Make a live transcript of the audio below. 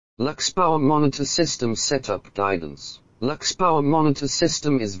Luxpower Monitor System Setup Guidance. Luxpower Monitor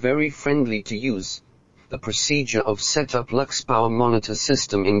System is very friendly to use. The procedure of setup Luxpower Monitor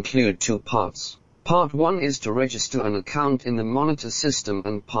System include two parts. Part 1 is to register an account in the monitor system,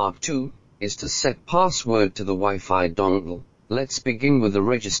 and part 2 is to set password to the Wi-Fi dongle. Let's begin with the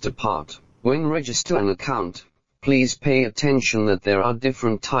register part. When register an account, please pay attention that there are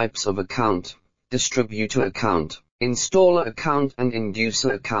different types of account: distributor account, installer account and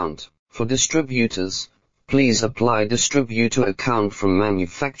inducer account. For distributors, please apply distributor account from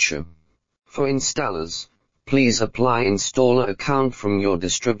manufacturer. For installers, please apply installer account from your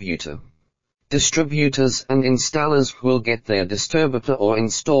distributor. Distributors and installers will get their distributor or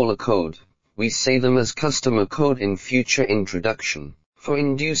installer code. We say them as customer code in future introduction. For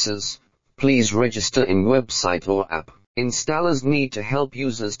inducers, please register in website or app. Installers need to help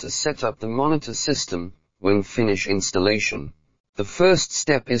users to set up the monitor system. When finish installation, the first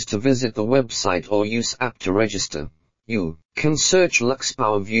step is to visit the website or use app to register. You can search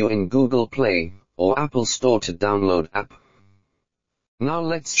Luxpower View in Google Play or Apple Store to download app. Now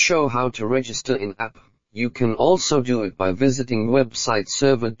let's show how to register in app. You can also do it by visiting website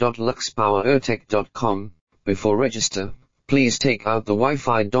server.luxpowerertech.com. Before register, please take out the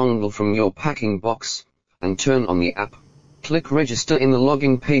Wi-Fi dongle from your packing box and turn on the app. Click register in the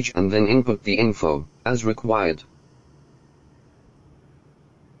login page and then input the info as required.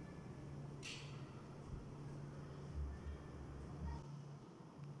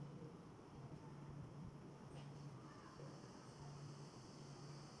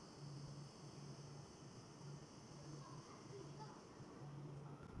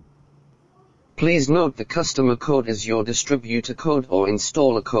 Please note the customer code is your distributor code or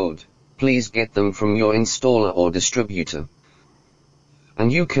installer code. Please get them from your installer or distributor.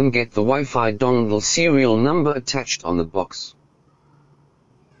 And you can get the Wi-Fi dongle serial number attached on the box.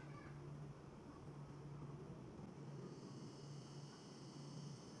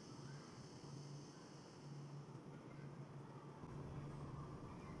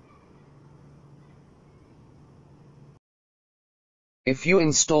 If you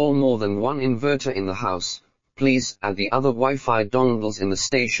install more than one inverter in the house, please add the other Wi-Fi dongles in the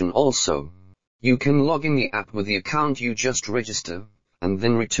station also. You can log in the app with the account you just registered, and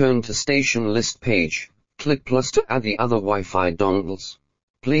then return to station list page. Click plus to add the other Wi-Fi dongles.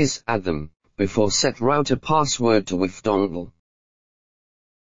 Please add them before set router password to Wi-Fi dongle.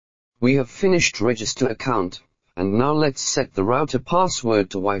 We have finished register account, and now let's set the router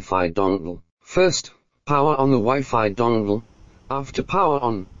password to Wi-Fi dongle. First, power on the Wi-Fi dongle. After power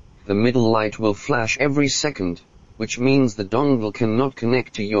on, the middle light will flash every second, which means the dongle cannot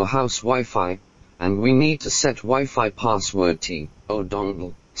connect to your house Wi-Fi, and we need to set Wi-Fi password to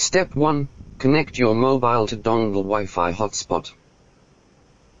dongle. Step 1, connect your mobile to dongle Wi-Fi hotspot.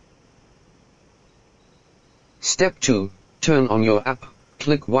 Step 2, turn on your app,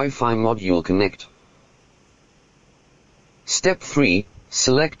 click Wi-Fi module connect. Step 3,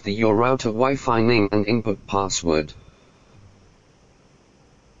 select your router Wi-Fi name and input password.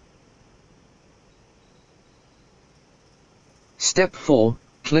 Step 4,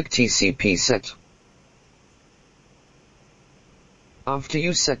 click TCP set. After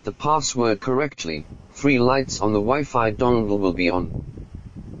you set the password correctly, 3 lights on the Wi-Fi dongle will be on.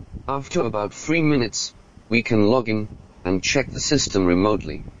 After about 3 minutes, we can log in and check the system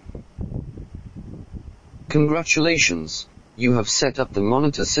remotely. Congratulations, you have set up the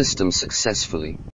monitor system successfully.